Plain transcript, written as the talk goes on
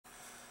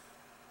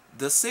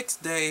The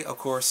Sixth Day, of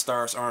course,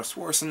 stars Arnold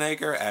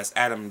Schwarzenegger as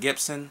Adam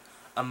Gibson,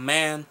 a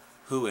man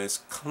who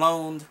is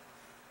cloned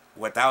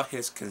without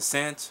his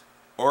consent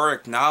or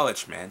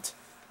acknowledgement,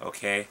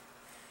 okay?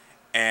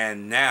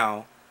 And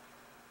now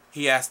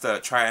he has to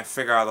try and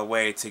figure out a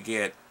way to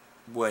get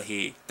what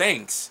he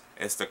thinks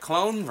is the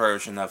clone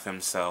version of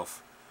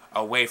himself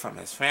away from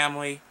his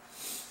family,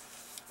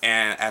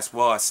 and as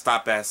well as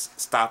stop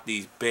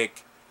these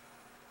big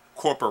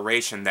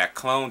corporation that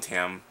cloned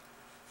him,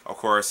 of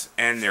course,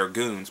 and their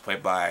goons,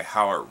 played by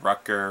Howard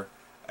Rooker,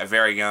 a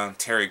very young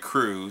Terry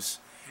Crews,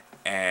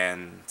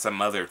 and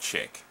some other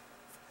chick.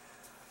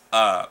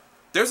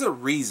 There's a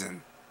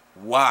reason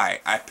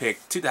why I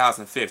picked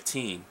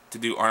 2015 to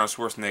do Arnold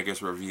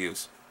Schwarzenegger's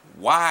reviews.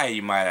 Why,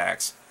 you might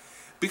ask?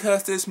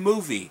 Because this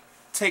movie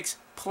takes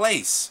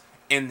place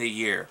in the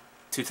year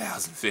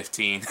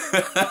 2015.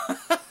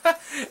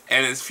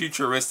 And it's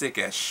futuristic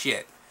as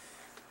shit.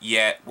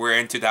 Yet, we're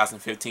in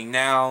 2015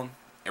 now.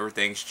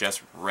 Everything's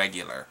just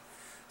regular.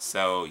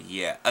 So,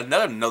 yeah.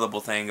 Another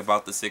notable thing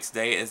about The Sixth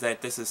Day is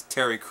that this is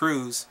Terry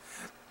Crews'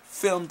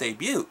 film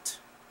debut.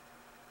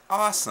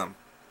 Awesome.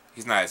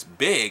 He's not as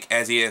big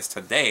as he is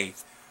today,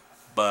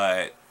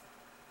 but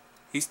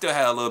he still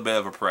had a little bit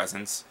of a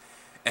presence.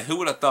 And who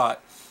would have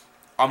thought,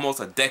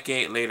 almost a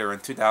decade later in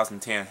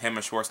 2010, him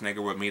and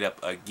Schwarzenegger would meet up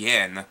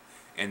again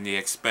in The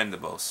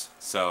Expendables.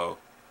 So,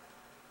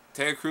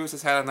 Terry Crews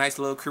has had a nice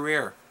little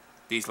career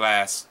these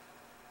last,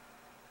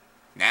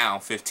 now,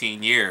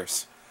 15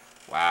 years.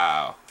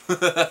 Wow.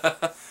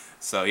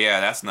 So, yeah,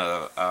 that's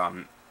another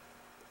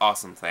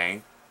awesome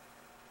thing.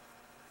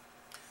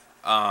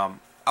 I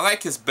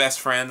like his best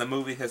friend. The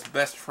movie, his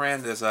best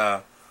friend is,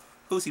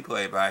 who's he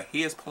played by?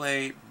 He is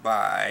played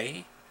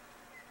by,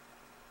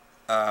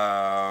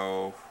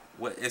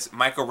 what is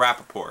Michael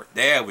Rapaport.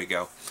 There we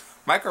go.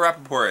 Michael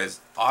Rapaport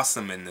is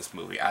awesome in this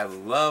movie. I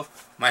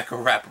love Michael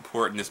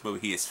Rapaport in this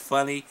movie. He is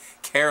funny,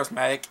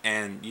 charismatic,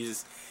 and you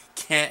just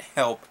can't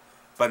help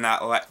but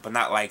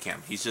not like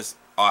him. He's just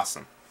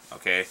awesome.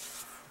 Okay,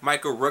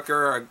 Michael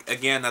Rooker,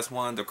 again, that's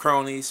one of the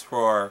cronies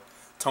for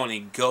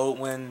Tony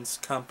Goldwyn's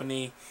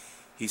company.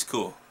 He's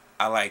cool.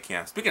 I like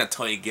him. Speaking of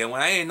Tony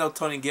Goldwyn, I didn't know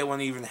Tony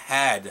Goldwyn even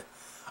had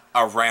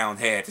a round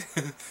head.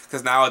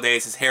 Because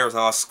nowadays his hair is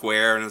all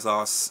square and it's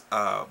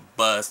all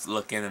buzzed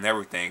looking and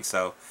everything.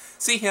 So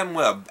see him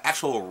with an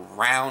actual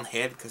round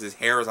head because his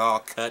hair is all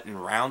cut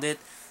and rounded.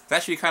 It's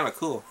actually kind of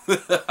cool.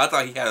 I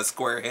thought he had a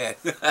square head.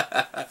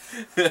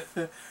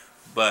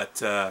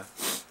 But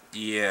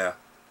yeah.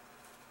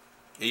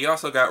 You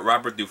also got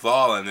Robert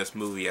Duvall in this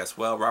movie as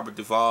well. Robert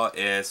Duvall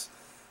is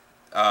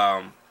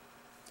a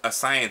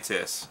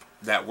scientist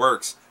that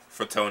works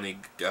for Tony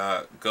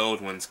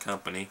Goldwyn's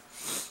company,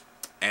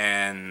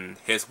 and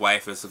his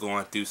wife is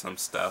going through some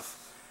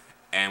stuff,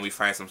 and we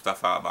find some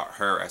stuff out about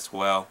her as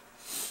well.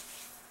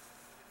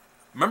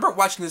 Remember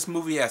watching this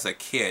movie as a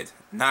kid,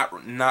 not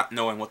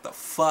knowing what the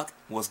fuck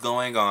was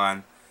going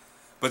on,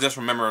 but just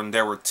remembering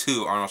there were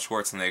two Arnold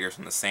Schwarzeneggers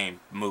in the same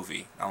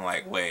movie. I'm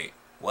like, wait,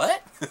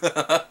 what?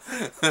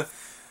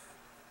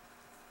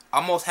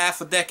 Almost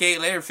half a decade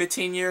later,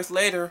 15 years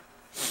later,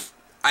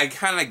 I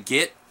kind of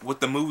get what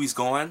the movie's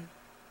going.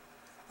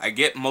 I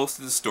get most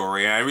of the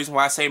story, and the reason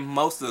why I say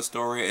most of the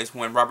story is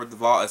when Robert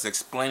Duvall is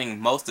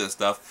explaining most of the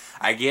stuff.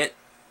 I get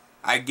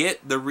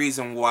the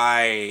reason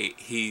why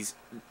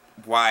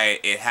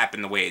it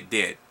happened the way it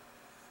did.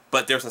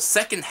 But there's a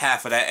second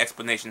half of that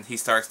explanation he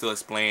starts to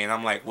explain, and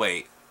I'm like,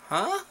 wait,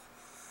 huh?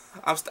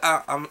 I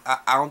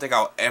don't think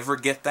I'll ever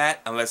get that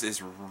unless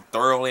it's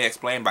thoroughly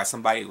explained by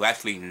somebody who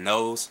actually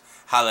knows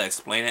how to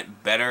explain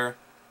it better,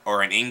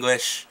 or in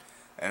English,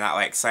 and not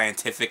like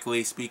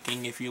scientifically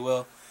speaking, if you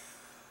will.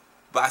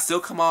 But I still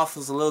come off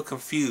as a little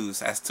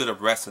confused as to the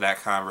rest of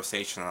that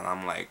conversation, and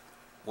I'm like,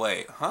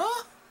 wait,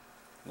 huh?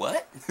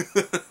 What?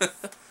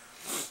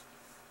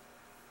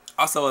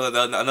 Also,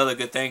 another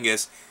good thing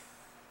is,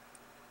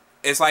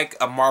 it's like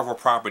a Marvel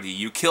property.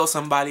 You kill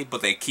somebody,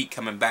 but they keep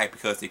coming back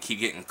because they keep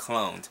getting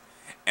cloned.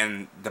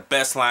 And the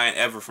best line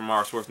ever from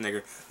Arnold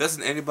Schwarzenegger,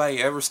 doesn't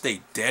anybody ever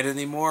stay dead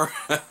anymore?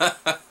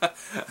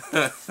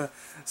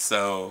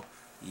 So,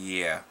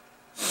 yeah.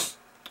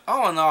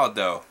 All in all,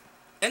 though,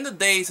 In the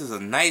Days is a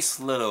nice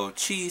little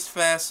cheese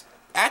fest.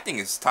 Acting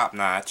is top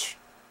notch.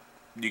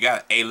 You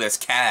got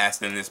A-list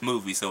cast in this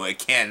movie, so it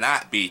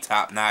cannot be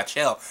top notch.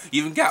 Hell,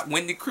 you even got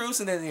Wendy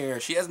Crewson in here.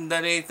 She hasn't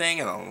done anything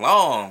in a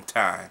long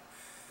time.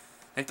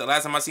 I think the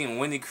last time I seen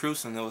Wendy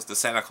Crewson, it was the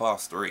Santa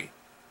Claus 3.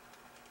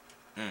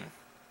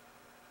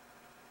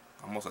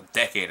 Almost a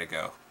decade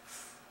ago.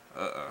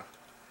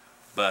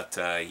 But,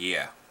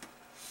 yeah.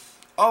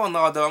 All in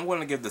all, though, I'm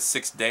going to give The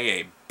Sixth Day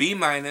a B-.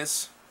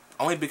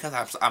 Only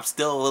because I'm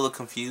still a little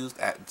confused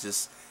at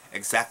just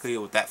exactly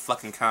what that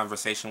fucking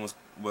conversation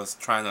was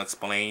trying to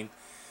explain.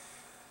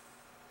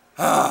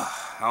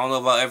 I don't know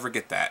if I'll ever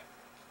get that.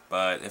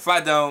 But if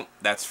I don't,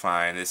 that's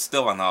fine. It's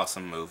still an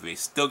awesome movie.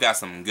 Still got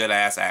some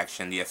good-ass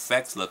action. The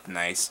effects look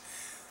nice.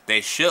 They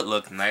should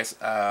look nice.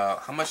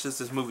 How much does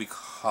this movie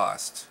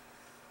cost?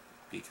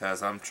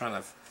 Because I'm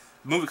trying to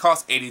The movie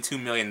cost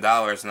 $82 million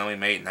and only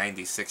made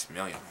 $96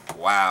 million.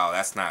 Wow,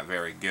 that's not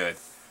very good.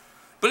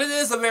 But it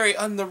is a very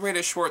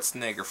underrated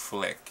Schwarzenegger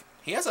flick.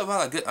 He has a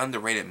lot of good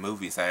underrated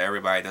movies that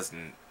everybody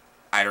doesn't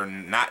either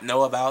not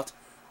know about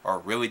or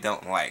really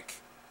don't like.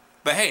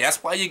 But hey,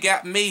 that's why you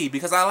got me,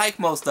 because I like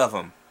most of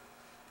them.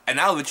 And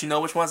I'll let you know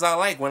which ones I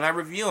like when I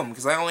review them,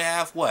 because I only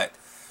have, what,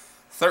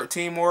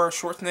 13 more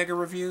Schwarzenegger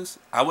reviews?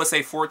 I would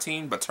say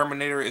 14, but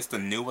Terminator is the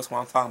newest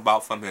one I'm talking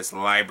about from his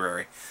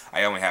library.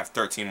 I only have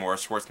 13 more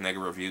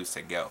Schwarzenegger reviews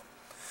to go.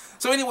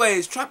 So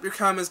anyways, drop your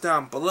comments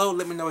down below.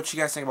 Let me know what you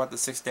guys think about the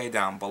 6th Day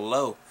down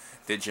below.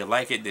 Did you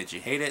like it? Did you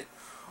hate it?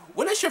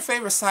 What is your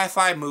favorite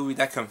sci-fi movie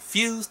that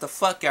confused the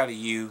fuck out of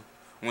you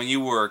when you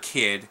were a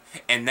kid,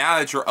 and now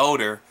that you're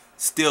older,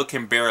 still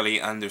can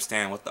barely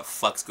understand what the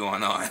fuck's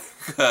going on?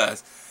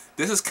 Because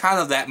this is kind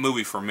of that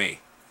movie for me.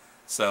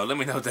 So let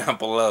me know down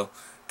below.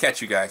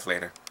 Catch you guys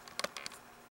later.